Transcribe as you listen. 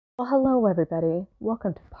Well, hello everybody.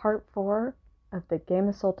 Welcome to part 4 of the Game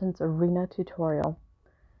of Sultans arena tutorial.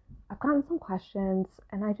 I've gotten some questions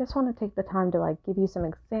and I just want to take the time to give you some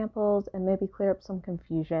examples and maybe clear up some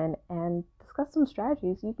confusion and discuss some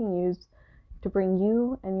strategies you can use to bring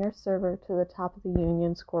you and your server to the top of the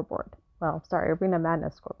Union scoreboard. Well, sorry, Arena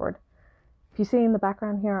Madness scoreboard. If you see in the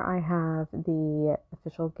background here, I have the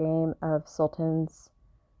official Game of Sultans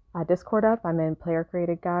Discord up. I'm in player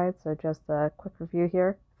created guide, so just a quick review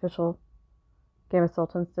here. Official Game of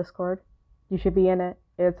Sultans Discord. You should be in it.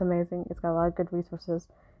 It's amazing. It's got a lot of good resources.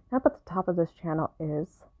 And up at the top of this channel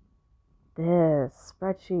is this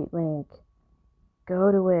spreadsheet link.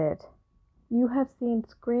 Go to it. You have seen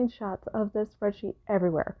screenshots of this spreadsheet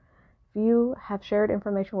everywhere. If you have shared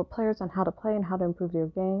information with players on how to play and how to improve your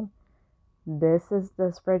game, this is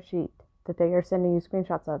the spreadsheet that they are sending you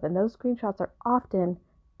screenshots of. And those screenshots are often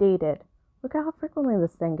dated. Look at how frequently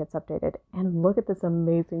this thing gets updated. And look at this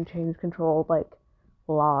amazing change control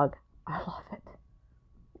log. I love it.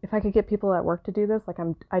 If I could get people at work to do this,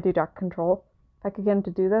 I do doc control. If I could get them to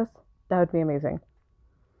do this, that would be amazing.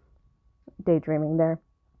 Daydreaming there.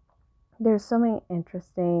 There's so many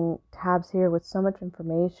interesting tabs here with so much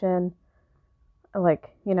information.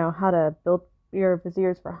 How to build your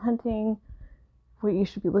viziers for hunting, what you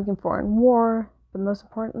should be looking for in war, but most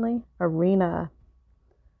importantly, arena.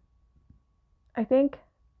 I think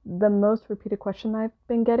the most repeated question I've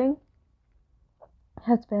been getting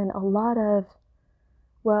has been a lot of,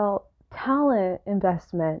 talent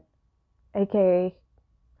investment, aka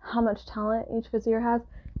how much talent each vizier has,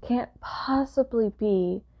 can't possibly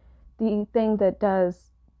be the thing that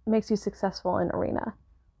makes you successful in arena.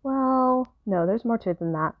 Well, no, there's more to it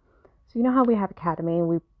than that. So you know how we have academy,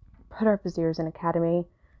 we put our viziers in academy.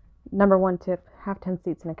 Number one tip, have 10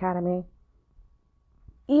 seats in academy.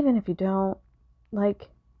 Even if you don't,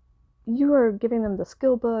 you are giving them the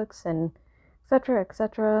skill books and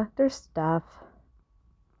etc. There's stuff.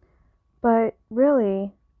 But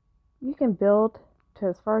really, you can build to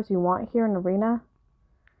as far as you want here in arena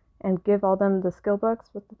and give all them the skill books.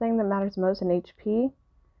 But the thing that matters most in HP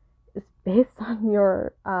is based on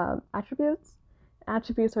your attributes.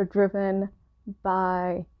 Attributes are driven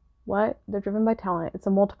by what? They're driven by talent. It's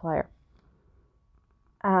a multiplier.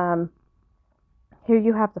 Here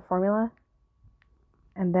you have the formula.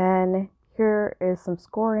 And then here is some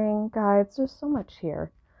scoring guides. There's so much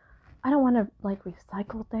here. I don't want to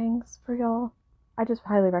recycle things for y'all. I just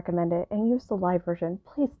highly recommend it. And use the live version.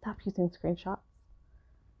 Please stop using screenshots.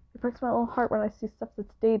 It breaks my little heart when I see stuff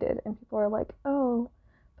that's dated and people are like, oh,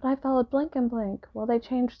 but I followed blank and blank. Well, they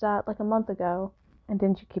changed that a month ago and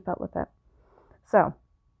didn't you keep up with it? So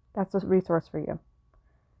that's a resource for you.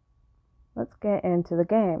 Let's get into the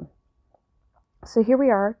game. So here we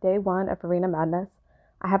are, day 1 of Arena Madness.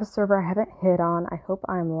 I have a server I haven't hit on. I hope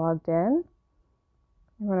I'm logged in.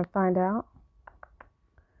 I'm going to find out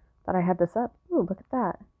that I had this up. Ooh, look at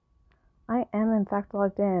that. I am in fact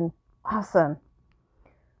logged in. Awesome.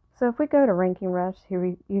 So if we go to Ranking Rush,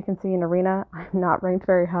 here you can see in Arena, I'm not ranked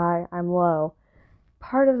very high. I'm low.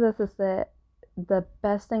 Part of this is that the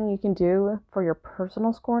best thing you can do for your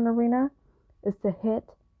personal score in Arena is to hit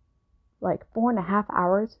 4.5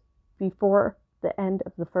 hours before the end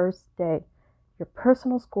of the first day. Your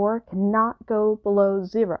personal score cannot go below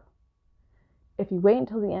 0. If you wait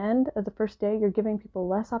until the end of the first day, you're giving people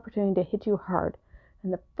less opportunity to hit you hard.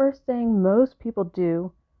 And the first thing most people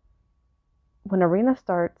do when arena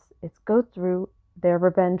starts is go through their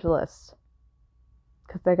revenge list.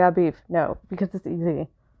 Because they got beef. No, because it's easy.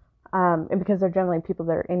 And because they're generally people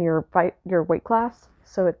that are in your weight class.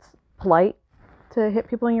 So it's polite to hit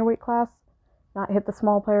people in your weight class. Not hit the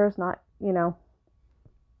small players, not,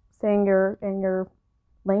 saying you're in your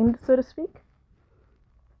lane, so to speak.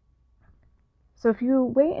 So if you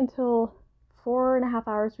wait until 4.5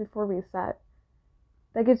 hours before reset,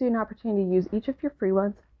 that gives you an opportunity to use each of your free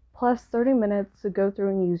ones, plus 30 minutes to go through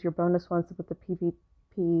and use your bonus ones with the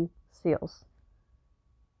PvP seals.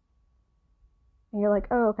 And you're like,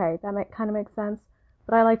 oh, okay, that kind of makes sense.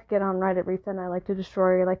 But I like to get on right at reset, and I like to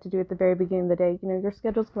destroy. I like to do it at the very beginning of the day. Your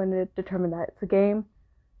schedule's going to determine that. It's a game.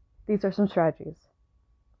 These are some strategies.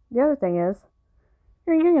 The other thing is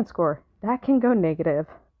your union score. That can go negative.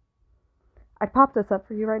 I'd pop this up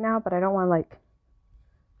for you right now, but I don't want to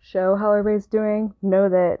show how everybody's doing. Know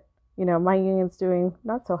that, my union's doing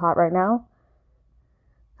not so hot right now.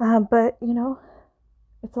 But,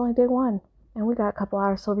 it's only day 1, and we got a couple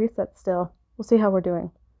hours till reset still. We'll see how we're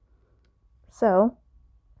doing. So,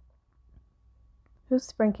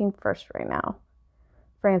 who's ranking first right now?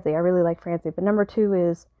 Francie. I really like Francie. But number 2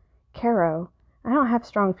 is Caro. I don't have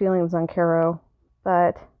strong feelings on Caro,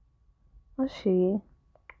 but was she?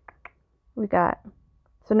 We got,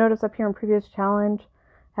 so notice up here in previous challenge,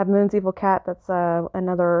 have Moon's Evil Cat. That's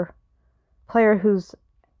another player who's,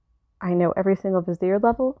 I know every single Vizier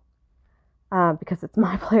level because it's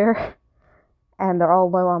my player. And they're all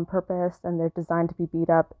low on purpose, and they're designed to be beat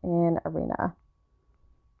up in Arena.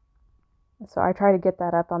 So I try to get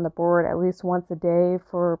that up on the board at least once a day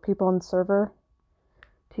for people in the server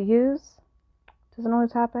to use. Doesn't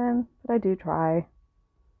always happen, but I do try.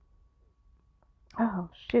 Oh,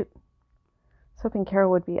 shoot. I was hoping Carol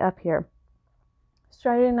would be up here.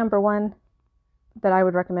 Strategy number 1 that I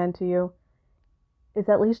would recommend to you is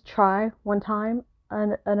at least try one time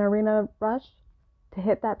an Arena rush to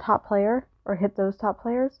hit that top player, or hit those top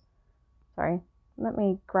players. Sorry, let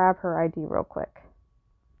me grab her ID real quick.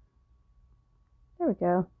 There we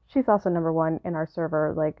go. She's also number 1 in our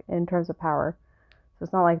server, like in terms of power. So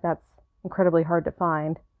it's not like that's incredibly hard to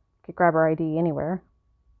find. You could grab her ID anywhere.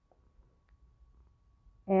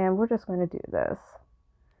 And we're just going to do this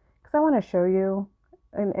because I want to show you,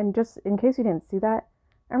 and just in case you didn't see that,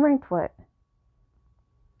 I'm ranked what?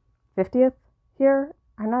 50th here?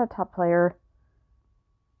 I'm not a top player.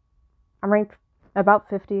 I'm ranked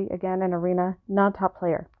about 50 again in Arena, not a top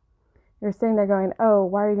player. You're sitting there going, oh,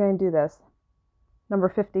 why are you going to do this? Number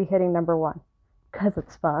 50 hitting number 1. Because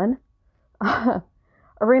it's fun.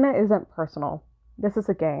 Arena isn't personal. This is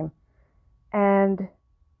a game. And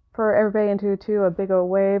for everybody into 2, a big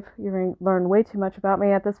old wave, you're going to learn way too much about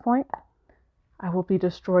me at this point. I will be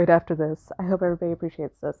destroyed after this. I hope everybody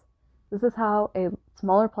appreciates this. This is how a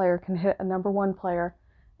smaller player can hit a number 1 player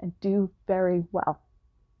and do very well.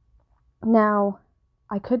 Now,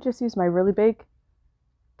 I could just use my really big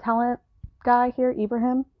talent guy here,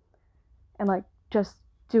 Ibrahim, and like just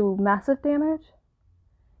do massive damage.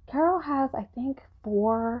 Carol has, I think,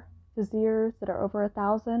 4 Viziers that are over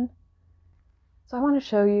 1,000. So I want to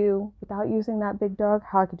show you, without using that big dog,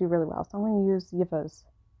 how I could do really well. So I'm going to use Yivos.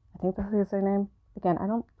 I think that's his name. Again, I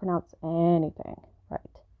don't pronounce anything right.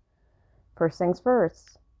 First things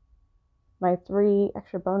first. My 3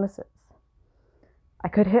 extra bonuses. I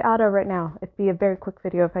could hit auto right now. It'd be a very quick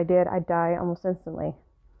video. If I did, I'd die almost instantly.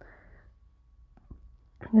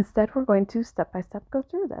 Instead, we're going to step-by-step go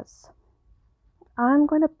through this. I'm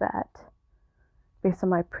going to bet, based on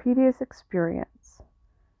my previous experience,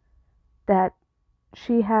 that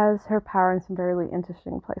she has her power in some very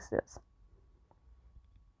interesting places.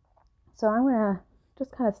 So I'm going to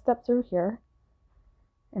just kind of step through here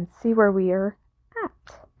and see where we are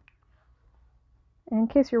at. And in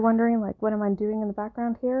case you're wondering, like, what am I doing in the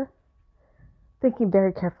background here? Thinking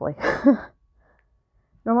very carefully.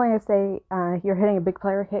 Normally I say, you're hitting a big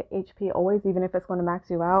player, hit HP always, even if it's going to max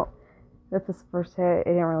you out. That's this first hit, it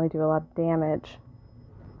didn't really do a lot of damage.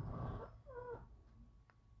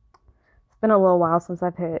 It's been a little while since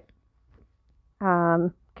I've hit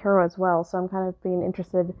Kara as well, so I'm kind of being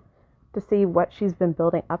interested to see what she's been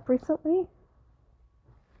building up recently.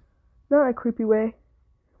 Not in a creepy way,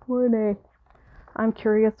 more in a I'm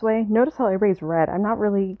curious way. Notice how everybody's red. I'm not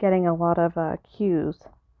really getting a lot of cues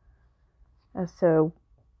as to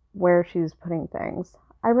where she's putting things.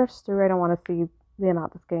 I rush through. I don't want to see the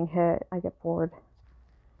amount that's getting hit. I get bored.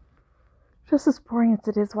 Just as boring as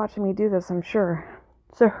it is watching me do this, I'm sure.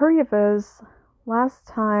 So her Yivos, last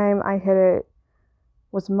time I hit it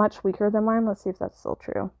was much weaker than mine. Let's see if that's still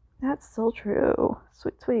true. That's still true.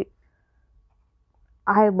 Sweet, sweet.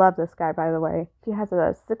 I love this guy, by the way. He has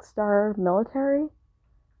a 6-star military.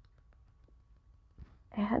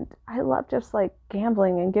 And I love just like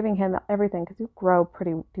gambling and giving him everything because you grow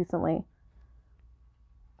pretty decently.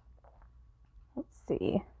 Let's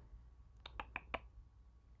see.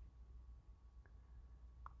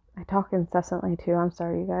 I talk incessantly too. I'm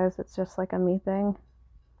sorry, you guys. It's just like a me thing.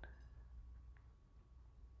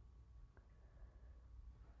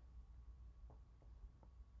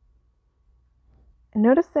 And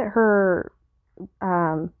notice that her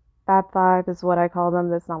Fab 5 is what I call them.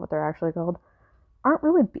 That's not what they're actually called. Aren't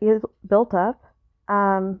really built up.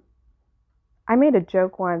 I made a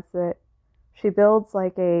joke once that she builds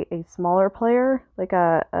like a smaller player, like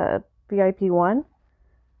a VIP 1.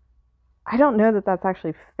 I don't know that that's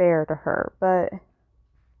actually fair to her, but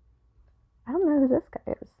I don't know who this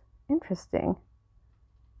guy is. Interesting.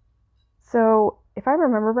 So, if I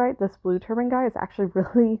remember right, this blue turban guy is actually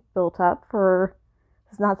really built up for...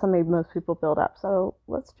 It's not something most people build up, so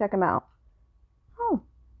let's check him out. Oh,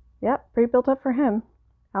 yep, pretty built up for him.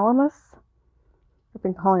 Alamus. I've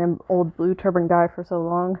been calling him old blue turban guy for so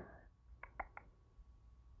long.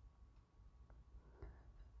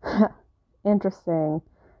 Interesting.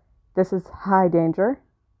 This is high danger.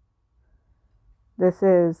 This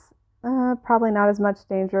is Probably not as much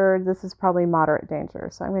danger. This is probably moderate danger,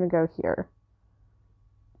 so I'm going to go here.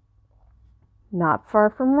 Not far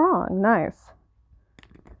from wrong. Nice.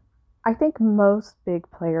 I think most big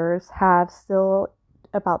players have still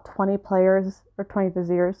about 20 players, or 20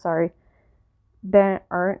 viziers, sorry, that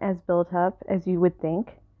aren't as built up as you would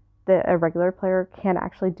think that a regular player can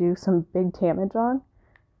actually do some big damage on.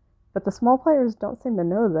 But the small players don't seem to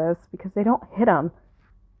know this because they don't hit them.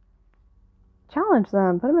 Challenge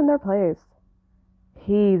them, put them in their place.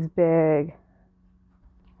 He's big.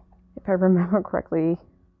 If I remember correctly,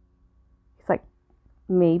 he's like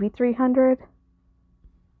maybe 300.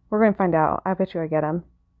 We're going to find out. I bet you I get him.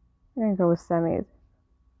 I'm going to go with semis.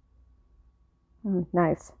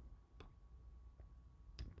 Nice.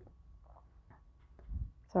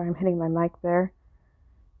 Sorry, I'm hitting my mic there.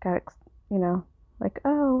 Got, like,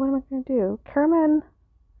 oh, what am I going to do? Karaman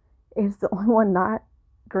is the only one not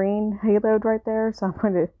green haloed right there, so I'm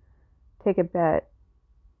going to take a bet.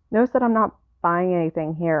 Notice that I'm not buying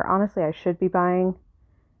anything here. Honestly, I should be buying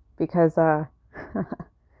because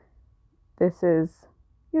this is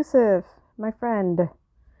Yusuf, my friend.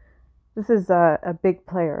 This is a big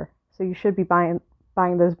player, so you should be buying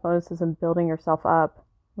those bonuses and building yourself up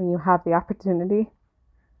when you have the opportunity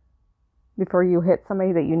before you hit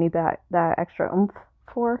somebody that you need that extra oomph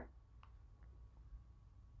for.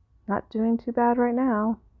 Not doing too bad right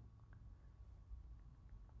now.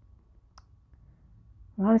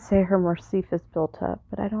 I want to say her Morcif is built up,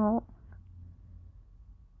 but I don't.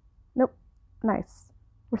 Nope. Nice.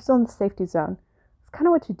 We're still in the safety zone. It's kind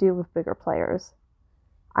of what you do with bigger players.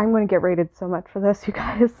 I'm going to get rated so much for this, you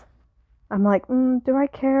guys. I'm like, do I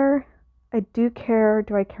care? I do care.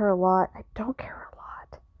 Do I care a lot? I don't care a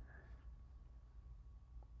lot.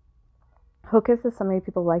 Hocus is somebody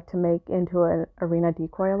people like to make into an arena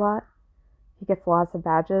decoy a lot. He gets lots of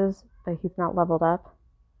badges, but he's not leveled up.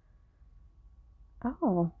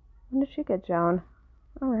 Oh, when did she get Joan?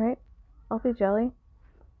 Alright, I'll be jelly.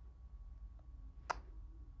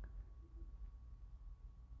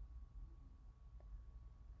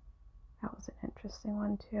 That was an interesting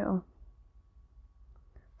one too.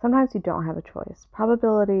 Sometimes you don't have a choice.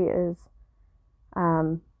 Probability is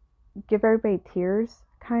give everybody tiers,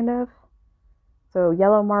 kind of. So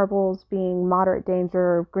yellow marbles being moderate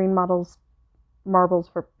danger, green marbles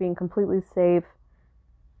for being completely safe.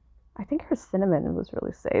 I think her cinnamon was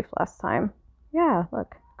really safe last time. Yeah,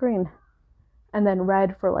 look, green. And then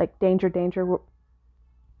red for like danger.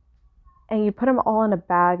 And you put them all in a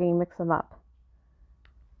bag and you mix them up.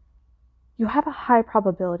 You have a high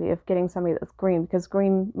probability of getting somebody that's green because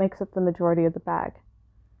green makes up the majority of the bag.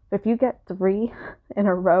 But if you get 3 in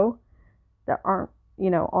a row that aren't,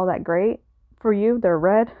 all that great for you, they're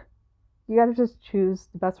red, you gotta just choose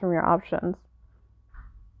the best from your options.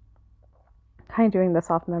 Kind of doing this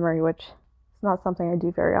off memory, which is not something I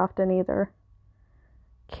do very often either.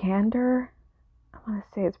 Candor, I want to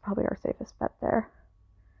say it's probably our safest bet there.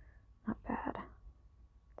 Not bad.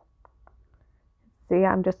 See,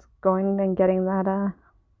 I'm just going and getting that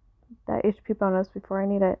HP bonus before I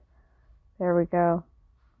need it. There we go.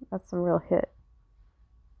 That's some real hit.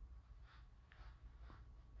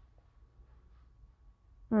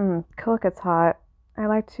 Killick's hot. I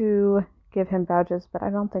like to give him badges, but I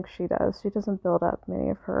don't think she does. She doesn't build up many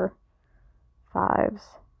of her 5s.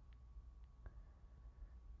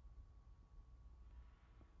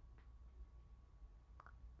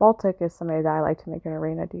 Baltic is somebody that I like to make an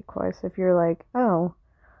arena decoy. So if you're like, oh,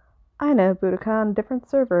 I know Boudica on different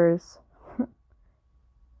servers.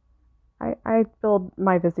 I build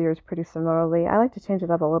my viziers pretty similarly. I like to change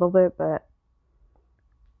it up a little bit, but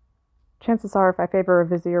chances are if I favor a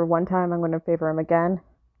vizier one time, I'm going to favor him again.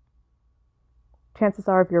 Chances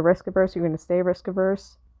are if you're risk averse, you're going to stay risk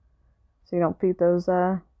averse. So you don't feed those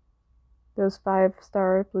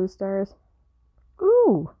 5-star blue stars.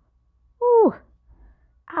 Ooh.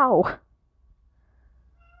 Ow.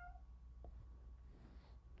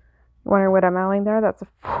 You wonder what I'm owing there? That's a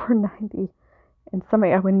 490. And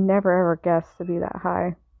somebody I would never ever guess to be that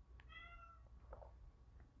high.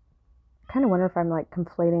 I kind of wonder if I'm like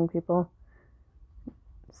conflating people.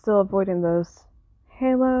 Still avoiding those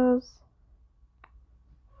halos.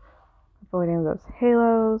 It's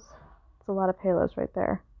a lot of halos right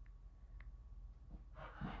there.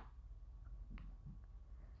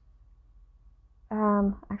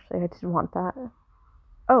 Actually, I didn't want that.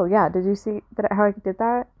 Oh yeah, did you see how I did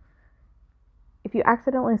that? If you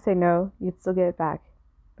accidentally say no, you'd still get it back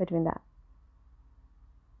by doing that.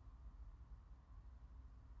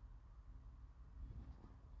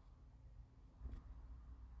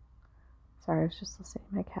 Sorry, I was just listening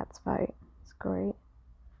to my cats fight. It's great.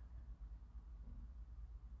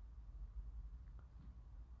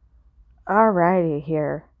 Alrighty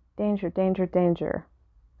here. Danger, danger, danger.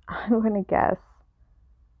 I'm going to guess.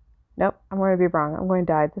 Nope, I'm going to be wrong. I'm going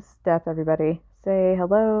to die. This is death, everybody. Say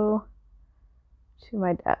hello to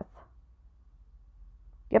my death.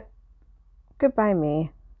 Yep. Goodbye,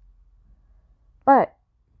 me. But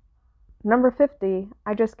number 50,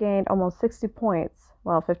 I just gained almost 60 points.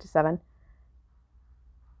 Well, 57.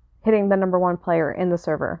 Hitting the number 1 player in the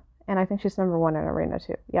server. And I think she's number 1 in Arena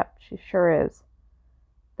too. Yep, she sure is.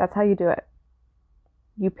 That's how you do it.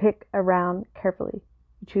 You pick a round carefully.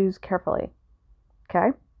 You choose carefully.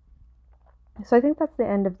 Okay? So I think that's the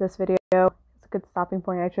end of this video. It's a good stopping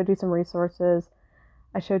point. I showed you some resources.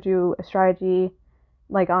 I showed you a strategy.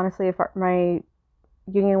 Like, honestly, if my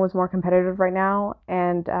union was more competitive right now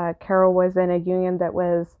and Carol was in a union that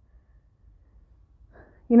was,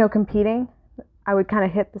 competing, I would kind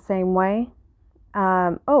of hit the same way.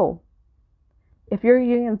 If your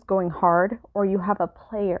union's going hard or you have a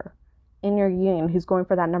player in your union who's going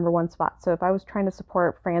for that number 1 spot. So if I was trying to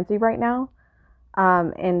support Francie right now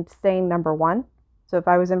and staying number 1, so if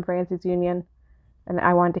I was in Francie's union and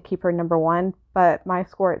I wanted to keep her number 1, but my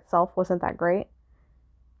score itself wasn't that great,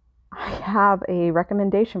 I have a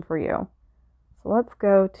recommendation for you. So let's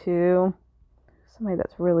go to somebody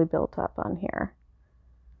that's really built up on here.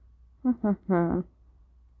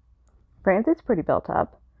 Francie's pretty built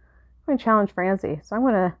up. I'm going to challenge Francie. So I'm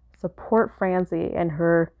going to support Francie in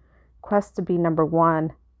her quest to be number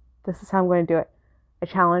 1. This is how I'm going to do it. I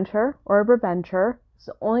challenge her or revenge her. It's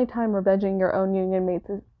the only time revenging your own union mates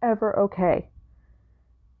is ever okay.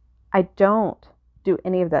 I don't do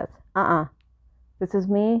any of this. This is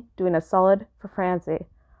me doing a solid for Francie.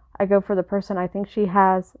 I go for the person I think she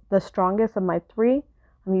has the strongest of my 3.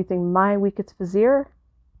 I'm using my weakest vizier.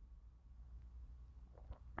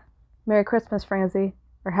 Merry Christmas, Francie.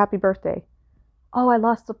 Or happy birthday. Oh, I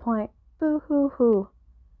lost the point. Boo-hoo-hoo.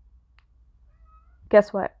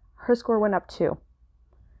 Guess what? Her score went up 2.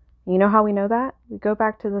 You know how we know that? We go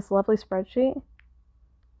back to this lovely spreadsheet.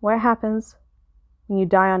 What happens when you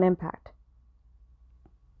die on impact?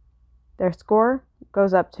 Their score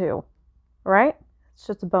goes up 2. Right? It's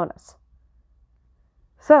just a bonus.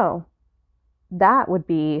 So, that would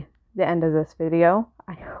be the end of this video.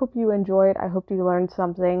 I hope you enjoyed. I hope you learned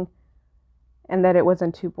something and that it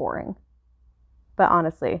wasn't too boring. But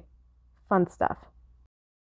honestly, fun stuff.